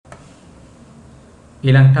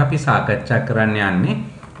ඊළඟට අපි සාකච්ඡා කරන්න යන්නේ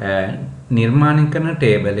නිර්මාණය කරන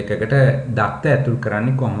ටේබල් එකකට දත්ත ඇතුල්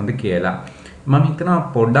කරන්නේ කොහොමද කියලා. මම හිතනවා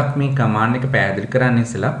පොඩ්ඩක් මේ කමාන්ඩ් එක පැහැදිලි කරන්න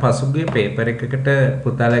ඉස්සෙල්ලා පසුගිය පේපර් එකකට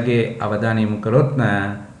පුතාලගේ අවධානය යොමු කරොත්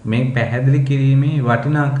මේ පැහැදිලි කිරීමේ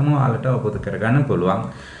වටිනාකම ඔයාලට අවබෝධ කරගන්න පුළුවන්.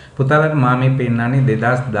 පුතාලට මම මේ පෙන්නන්නේ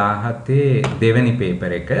 2017 දෙවෙනි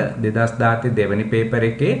පේපර් එක. 2017 දෙවෙනි පේපර්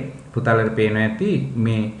එකේ පුතාලට පේනවා ඇති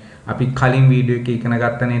මේ අපි කලින් වීඩියෝ එකේ ඉගෙන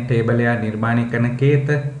ගත්තනේ ටේබල් එක නිර්මාණය කරන කේත.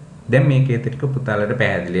 දැන් මේ කේත ටික පුතාලට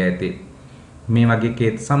පැහැදිලි ඇති. මේ වගේ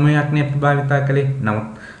කේත සමූහයක්නේ අපි භාවිතා කළේ. නමුත්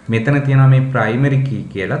මෙතන තියෙනවා මේ ප්‍රයිමරි කී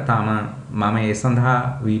කියලා. තාම මම ඒ සඳහා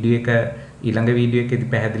වීඩියෝ එක ඊළඟ වීඩියෝ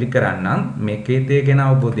එකේදී පැහැදිලි කරන්නම්. මේ කේතය ගැන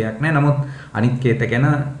අවබෝධයක් නැහැ. නමුත් අනිත් කේත ගැන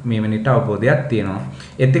මේ වෙනිට අවබෝධයක් තියෙනවා.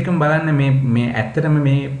 ඒත් එක්කම බලන්න මේ ඇත්තටම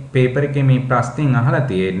මේ පේපර් එකේ මේ ප්‍රශ්نين අහලා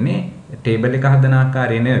තියෙන්නේ ටේබල් එක හදන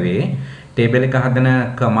ආකාරය නෙවෙයි. ටේබල් එක හදන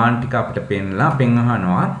කමාන්ඩ් ටික අපිට පෙන්නලා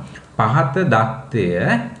අහනවා පහත දත්තය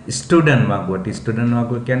ස්ටුඩන්ට් වගුවට. ස්ටුඩන්ට්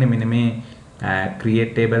වගුව කියන්නේ මෙන්න මේ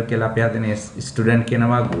ක්‍රියේට් ටේබල් කියලා අපි හදන ස්ටුඩන්ට් කියන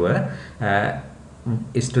වගුව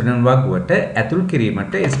ස්ටුඩන්ට් වගුවට ඇතුල්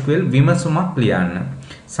කිරීමට SQL විමසුමක් ලියන්න.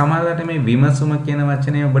 සමහරවිට මේ විමසුම කියන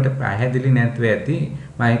වචනය ඔබට පැහැදිලි නැතුව ඇති.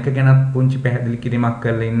 මම එක ගැනත් පුංචි පැහැදිලි කිරීමක්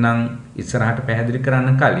කරලා ඉන්නම් ඉස්සරහට පැහැදිලි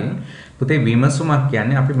කරන්න කලින්. පුතේ විමසුමක්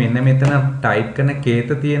කියන්නේ අපි මෙන්න මෙතන ටයිප් කරන කේත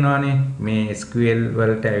තියෙනවානේ. මේ SQL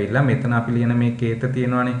වලට ඇවිල්ලා මෙතන අපි ලියන මේ කේත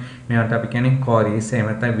තියෙනවානේ. මේවට අපි කියන්නේ queries එහෙම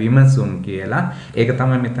නැත්නම් විමසුම් කියලා. ඒක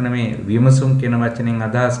තමයි මෙතන මේ විමසුම් කියන වචනෙන්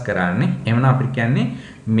අදහස් කරන්නේ. එhmenan අපිට කියන්නේ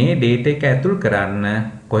මේ data එක ඇතුල් කරන්න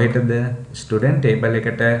කොහෙටද student table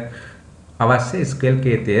එකට අවශ්‍ය SQL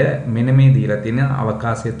කේතය මෙන්න මේ දීලා තියෙන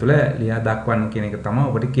අවකාශය තුළ ලියා දක්වන්න කියන එක තමයි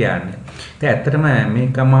ඔබට කියන්නේ. ඉතින් ඇත්තටම මේ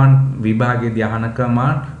කමාන්ඩ් විභාගයේදී අහන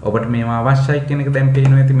කමාන්ඩ් ඔබට මේවා අවශ්‍යයි කියන එක දැන්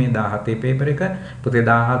පේනවා ඇති මේ 17 පේපර් එක. පුතේ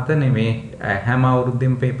 17 නෙමේ හැම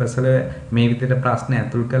අවුරුද්දෙම පේපර්ස් වල මේ විදිහට ප්‍රශ්න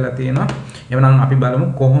ඇතුල් කරලා තියෙනවා. එවනම් අපි බලමු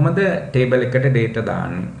කොහොමද ටේබල් එකට data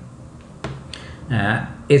දාන්නේ.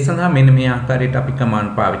 ඒ සඳහා මෙන්න මේ ආකාරයට අපි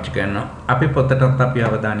කමාන්ඩ් පාවිච්චි කරනවා. අපි පොතටත් අපි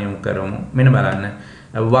අවධානය යොමු කරමු. මෙන්න බලන්න.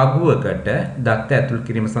 වගුවකට දත්ත ඇතුල්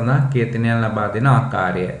කිරීම සඳහා කේතනයන් ලබා දෙන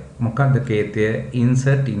ආකාරය. මොකක්ද කේතය?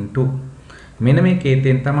 insert into. මෙන්න මේ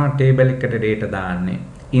කේතයෙන් තමයි ටේබල් එකට data දාන්නේ.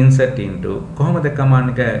 insert into. කොහොමද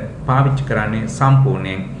කමාන්ඩ් එක පාවිච්චි කරන්නේ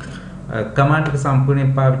සම්පූර්ණයෙන්? කමාන්ඩ් එක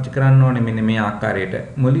සම්පූර්ණයෙන් පාවිච්චි කරන්න ඕනේ මෙන්න මේ ආකාරයට.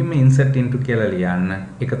 මුලින්ම insert into කියලා ලියන්න.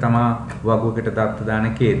 ඒක තමයි වගුවකට දත්ත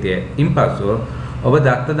දාන කේතය. ඉන්පසු ඔබ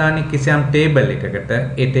දත්ත දාන්නේ කිසියම් ටේබල් එකකට.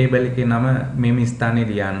 ඒ ටේබල් එකේ නම මේ ස්ථානයේ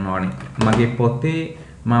ලියන්න ඕනේ. මගේ පොතේ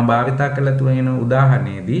මම භාවිතා කරලා තියෙන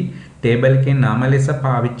උදාහරණයේදී ටේබල් එකේ නම ලෙස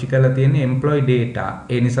පාවිච්චි කරලා තියෙන employee data.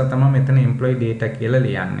 ඒ නිසා තමයි මෙතන employee data කියලා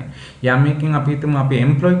ලියන්නේ. යම් එකකින් අපි හිතමු අපි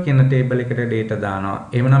employee කියන ටේබල් එකට data දානවා.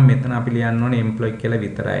 එහෙමනම් මෙතන අපි ලියන්න ඕනේ employee කියලා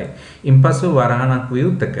විතරයි. ඉන්පසු වරහණක්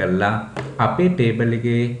විවෘත කරලා අපේ ටේබල්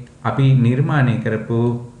එකේ අපි නිර්මාණය කරපු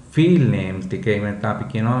field names ටික එහෙම නැත්නම් අපි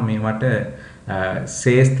කියනවා මේවට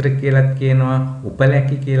ශේස්ත්‍ර කියලාත් කියනවා,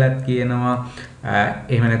 උපලැකි කියලාත් කියනවා.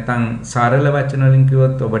 එහෙම නැත්නම් සරල වචන වලින්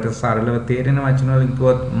කිව්වොත් ඔබට සරලව තේරෙන වචන වලින්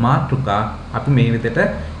කිව්වොත් මාතෘකා අපි මේ විදිහට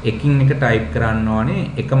එකින් එක ටයිප් කරන්න ඕනේ.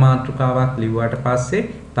 එක මාතෘකාවක් ලිව්වට පස්සේ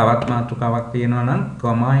තවත් මාතෘකාවක් තියෙනවා නම්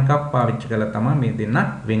කොමා එකක් පාවිච්චි කරලා තමයි මේ දෙන්න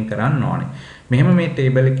වෙන් කරන්න ඕනේ. මෙහෙම මේ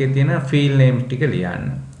ටේබල් එකේ තියෙන field names ටික ලියන්න.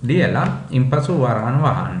 ලියලා ඉන්පසු වරහන්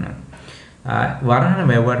වහන්න. වරහන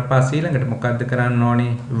වැවුවට පස්සේ ඊළඟට මොකද්ද කරන්න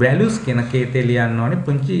ඕනේ? values කියන කේතේ ලියන්න ඕනේ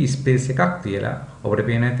පුංචි ස්පේස් එකක් තියලා. ඔබට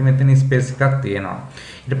පේන ඇති මෙතන ස්පේස් එකක් තියෙනවා.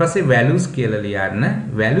 ඊට පස්සේ values කියලා ලියන්න.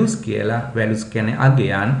 values කියන්නේ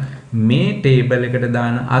අගයන්. මේ ටේබල් එකට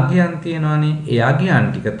දාන අගයන් තියෙනවානේ. ඒ අගයන්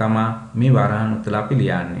ටික තමයි මේ වරහන තුළ අපි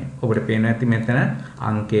ලියන්නේ. ඔබට පේන ඇති මෙතන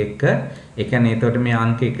අංක 1. ඒ කියන්නේ එතකොට මේ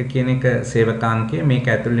අංක 1 කියන එක සේවකාංකය. මේක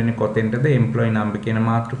ඇතුල් වෙන්නේ කොතෙන්ටද? employee number කියන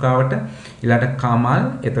මාතෘකාවට. ඊළඟට කමල්.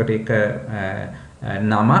 එතකොට ඒක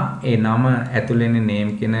නම. ඒ නම ඇතුල් වෙන්නේ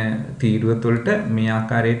name කියන තීරුව තුළට මේ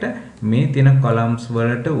ආකාරයට මේ තියෙන columns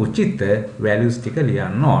වලට උචිත values ටික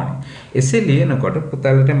ලියන්න ඕනේ. එසේ ලියනකොට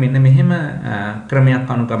පුතලට මෙන්න මෙහෙම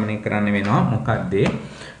ක්‍රමයක් අනුගමනය කරන්න වෙනවා. මොකක්ද?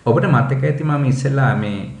 ඔබට මතක ඇති මම ඉස්සෙල්ලා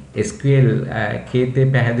මේ SQL කේතේ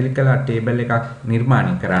පැහැදිලි කළා ටේබල් එකක්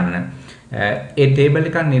නිර්මාණය කරන්න. ඒ ටේබල්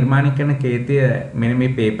එකක් නිර්මාණය කරන කේතය මෙන්න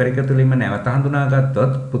මේ පේපර් එක තුලින්ම නැවත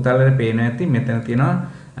හඳුනාගත්තොත් පුතලට පේනවා ඇති මෙතන තියෙනවා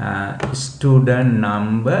student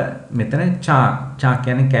number මෙතන char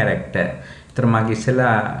කියන්නේ character. ඒතර මගේ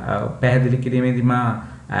ඉස්සෙල්ලා පැහැදිලි කිරීමේදී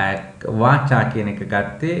වාචා කියන එක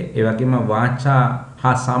ගත්තේ. ඒ වගේම වාචා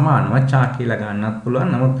හා සමානව චා කියලා ගන්නත්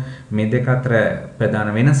පුළුවන්. නමුත් මේ දෙක අතර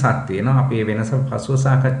ප්‍රධාන වෙනසක් තියෙනවා. අපි මේ වෙනස පසුව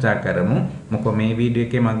සාකච්ඡා කරමු. මොකද මේ වීඩියෝ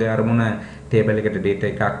එකේ මගේ අරමුණ ටේබල් එකට data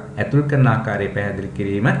එකක් ඇතුල් කරන ආකාරය පැහැදිලි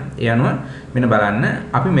කිරීම. ඒ අනුව මෙන්න බලන්න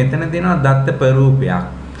අපි මෙතන දෙනවා දත්ත ප්‍රරූපයක්.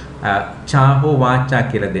 චා හෝ වාචා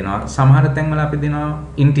කියලා දෙනවා. සමහර තැන්වල අපි දෙනවා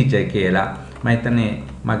ඉන්ටිජර් කියලා. මම හිතන්නේ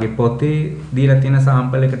මගේ පොතේ දීලා තියෙන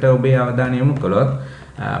සාම්පල් එකට ඔබේ අවධානය යොමු කළොත්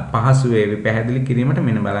පහසු වේවි පැහැදිලි කිරීමට.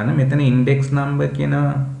 මෙන්න බලන්න මෙතන ඉන්ඩෙක්ස් නම්බර් කියන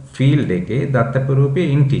ෆීල්ඩ් එකේ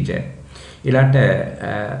දත්තපරූපයේ ඉන්ටිජර්. ඊළඟට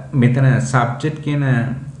මෙතන සබ්ජෙක්ට් කියන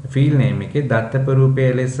ෆීල්ඩ් නේම් එකේ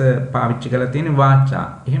දත්තපරූපයේ ලෙස පාවිච්චි කරලා තියෙන වාචා.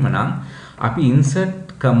 එහෙමනම් අපි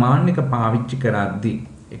insert command එක පාවිච්චි කරද්දී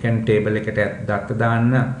ඒ කියන්නේ table එකට දත්ත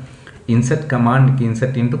දාන්න insert command එක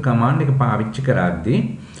insert into command එක පාවිච්චි කරද්දී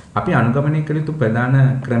අපි අනුගමනය කළ යුතු ප්‍රධාන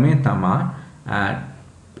ක්‍රමය තමයි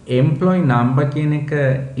employee number කියන එක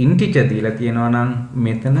integer දීලා තියෙනවා නම්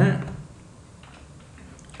මෙතන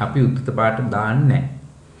අපි උද්දත පාට දාන්නේ නැහැ.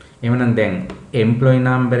 එහෙනම් දැන් employee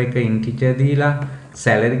number එක integer දීලා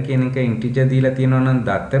salary කියන එක integer දීලා තියෙනවා නම්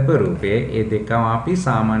දත්තප රූපයේ ඒ දෙකම අපි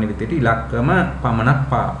සාමාන්‍ය විදිහට ඉලක්කම පමණක්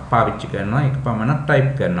පාවිච්චි කරනවා. ඒක පමණක්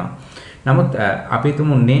type කරනවා. නමුත් අපි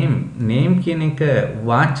තුමු name කියන එක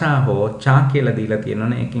වාචා හෝ චා කියලා දීලා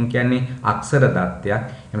තියෙනවනේ. ඒකෙන් කියන්නේ අක්ෂර දත්තයක්.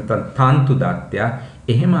 එහෙම නැත්නම් තන්තු දත්තයක්.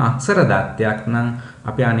 එහෙම අක්ෂර දත්තයක් නම්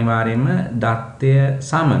අපි අනිවාර්යයෙන්ම දත්තය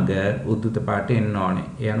සමග උද්දුත පාඨය එන්න ඕනේ.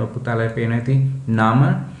 ඒ අනුව පුතාලා පේන ඇති නම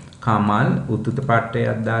කමල් උද්දුත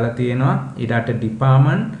පාඨයක් දාලා තියෙනවා. ඊට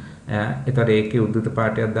ඩිපාර්ට්මන්ට් එතකොට ඒකේ උද්දුත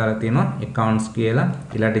පාඨයක් දාලා තියෙනවා accounts කියලා.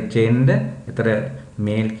 ඊළඟට gender එතකොට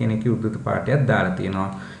male කියන එකේ උද්දුත පාඨයක් දාලා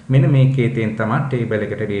තියෙනවා. මෙන්න මේකේ තියෙන තමයි table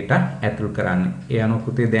එකට data ඇතුල් කරන්නේ. ඒ අනුව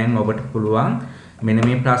පුතේ දැන් ඔබට පුළුවන් මෙන්න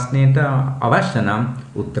මේ ප්‍රශ්නෙට අවශ්‍ය නම්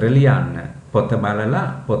උත්තර ලියන්න. පොත බලලා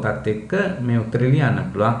පොතත් එක්ක මේ උත්තර ලියන්න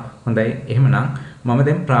පුළුවන්. හොඳයි. එහෙමනම් මම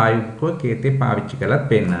දැන් ප්‍රායෝගිකව කේතේ පාවිච්චි කරලා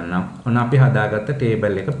පෙන්නන්නම්. ඔන්න අපි හදාගත්ත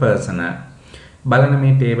table එක personal. බලන්න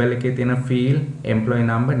මේ table එකේ තියෙන field employee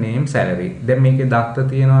number name salary. දැන් මේකේ දත්ත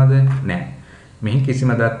තියනවද? නැහැ. මෙහි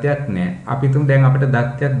කිසිම දත්තයක් නැහැ. අපි තුන් දැන් අපිට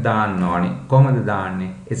දත්තයක් දාන්න ඕනේ. කොහොමද දාන්නේ?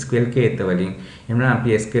 SQL කේත වලින්. එහෙනම්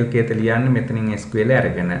අපි SQL කේත ලියන්නේ මෙතනින් SQL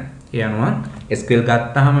අරගෙන. ඒ අනුව SQL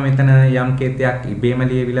ගත්තාම මෙතන යම් කේතයක් ඉබේම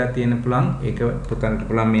ලියවිලා තියෙන පුළුවන්. ඒක පුතන්ට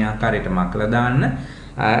පුළුවන් මේ ආකාරයට මකලා දාන්න.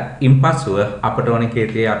 ඉන්පසුව අපට ඕනේ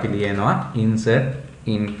කේතේ අපි ලියනවා insert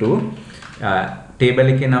into table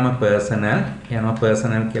එකේ නම personal. යනවා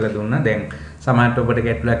personal කියලා දුන්නා. දැන් සමහරට ඔබට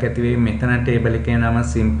ගැටලුවක් ඇති වෙයි. මෙතන table එකේ නම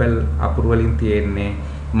simple අකුරු වලින් තියෙන්නේ.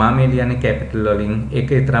 මම මේ ලියන්නේ capital වලින්. ඒක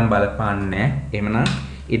විතරක් බලපාන්නේ නැහැ. එහෙමනම්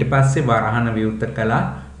ඊට පස්සේ වරහන විවෘත කළා.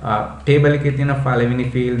 table එකේ තියෙන පළවෙනි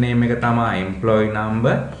field name එක තමයි employee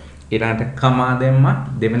number. ඊළඟට කමා දැම්මා.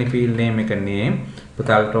 දෙවෙනි field name එක name.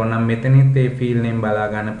 පුතාලට ඕන නම් මෙතනින් ඒ field name බලා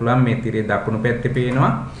ගන්න පුළුවන්. මේ තිරේ දකුණු පැත්තේ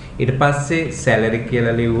පේනවා. ඊට පස්සේ salary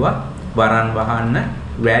කියලා ලිව්වා. වරන් වහන්න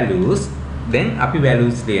values. දැන් අපි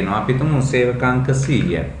values ලියනවා. අපි හිතමු සේවකාංක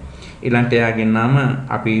 100. ඊළඟට එයාගේ නම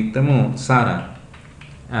අපි හිතමු සාරා.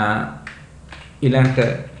 ඊළඟට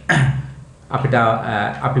අපිට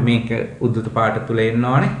අපි මේක උද්දුත පාඨ තුල එන්න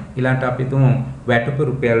ඕනේ. ඊළඟට අපි හිතමු වැටුප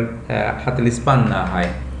රුපියල් 45000යි.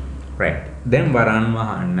 right. දැන් වරන්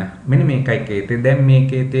වහන්න. මෙන්න මේකයි කේතේ. දැන් මේ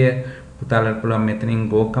කේතය පුතාලට පුළුවන් මෙතනින්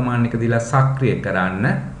go command එක දීලා සක්‍රිය කරන්න.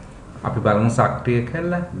 අපි බලමු සක්‍රිය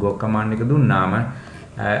කරලා go command එක දුන්නාම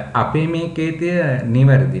අපේ මේ කේතය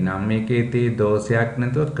නිවැරදි නම් මේ කේතේ දෝෂයක්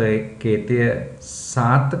නැතුව කේතය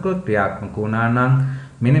සාර්ථකව ක්‍රියාත්මක වුණා නම්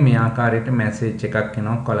මෙන්න මේ ආකාරයට මැසේජ් එකක්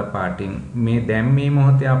එනවා කොළ පාටින්. මේ දැන් මේ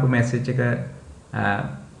මොහොතේ ආපු මැසේජ් එක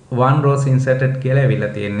one rows inserted කියලා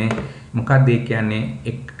ඇවිල්ලා තියෙන්නේ. මොකක්ද ඒ කියන්නේ?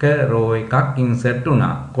 එක row එකක් insert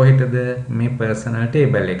වුණා. කොහෙටද? මේ personal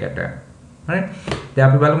table එකට. right. දැන්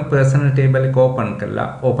අපි බලමු personal table එක open කරලා.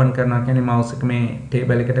 open කරනවා කියන්නේ mouse එක මේ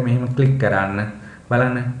table එකට මෙහෙම click කරන්න.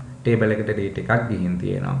 බලන්න table එකට date එකක් ගිහින්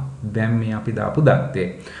තියෙනවා. දැන් මේ අපි දාපු දත්තේ.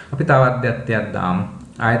 අපි තවත් දත්තයක් දාමු.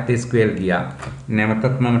 ආයත SQL ගියා.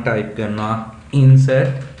 නැවතත් මම type කරනවා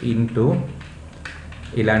insert into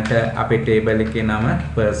ඊළඟට අපේ table එකේ නම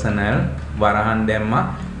personal වරහන් දැම්මා.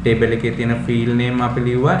 table එකේ තියෙන field name අපි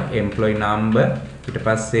ලිව්වා employee number. ඊට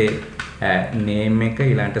පස්සේ name එක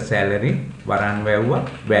ඊළඟට salary වරන් වැව්වා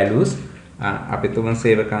values අපි තුමන්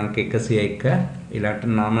සේවකාංක 101 ඊළඟට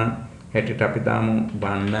නම හැටියට අපි දාමු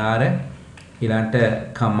බණ්ඩාර ඊළඟට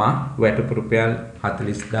කමා වැටුපු රුපියල්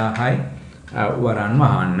 40000යි වරන්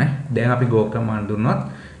වහන්න. දැන් අපි go command දුන්නොත්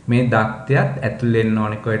මේ දත්තයත් ඇතුල් වෙන්න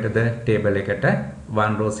ඕනේ කොහෙටද? table එකට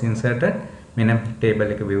one rows inserted. මෙන්න table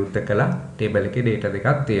එක විවෘත කළා. table එකේ data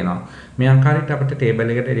දෙකක් තියෙනවා. මේ ආකාරයට අපිට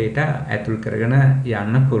table එකට data ඇතුල් කරගෙන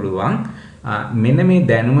යන්න පුළුවන්. මෙන්න මේ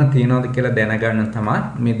දැනුම තියනවාද කියලා දැනගන්න තමයි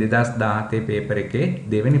මේ 2017 පේපර් එකේ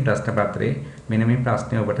දෙවෙනි ප්‍රශ්න පත්‍රයේ මෙන්න මේ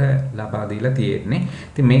ප්‍රශ්නේ ඔබට ලබා දීලා තියෙන්නේ.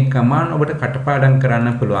 ඉතින් මේ කමාන්ඩ් ඔබට කටපාඩම්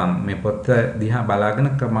කරන්න පුළුවන්. මේ පොත දිහා බලාගෙන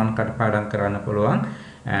කමාන්ඩ් කටපාඩම් කරන්න පුළුවන්.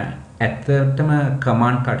 ඇත්තටම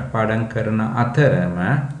කමාන්ඩ් කටපාඩම් කරන අතරම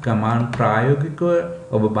කමාන්ඩ් ප්‍රායෝගිකව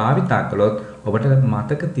ඔබ භාවිතා කළොත් ඔබට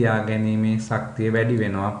මතක තියාගැනීමේ ශක්තිය වැඩි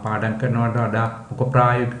වෙනවා. පාඩම් කරනවට වඩා ඔක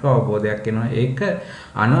ප්‍රායෝගික අවබෝධයක් එනවා. ඒක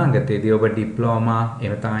අනාගතයේදී ඔබ ඩිප්ලෝමා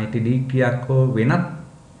එහෙම තමයි IT ඩිග්‍රියක් හෝ වෙනත්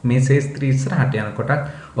මේ ශාස්ත්‍රීය ඉස්සරහට යනකොට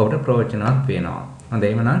ඔබට ප්‍රයෝජනවත් වෙනවා.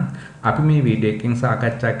 හොඳයි එහෙනම් අපි මේ වීඩියෝ එකකින්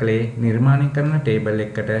සාකච්ඡා කළේ නිර්මාණය කරන ටේබල්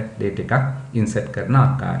එකකට ඩේටා එකක් ඉන්සර්ට් කරන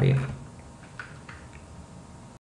ආකාරය.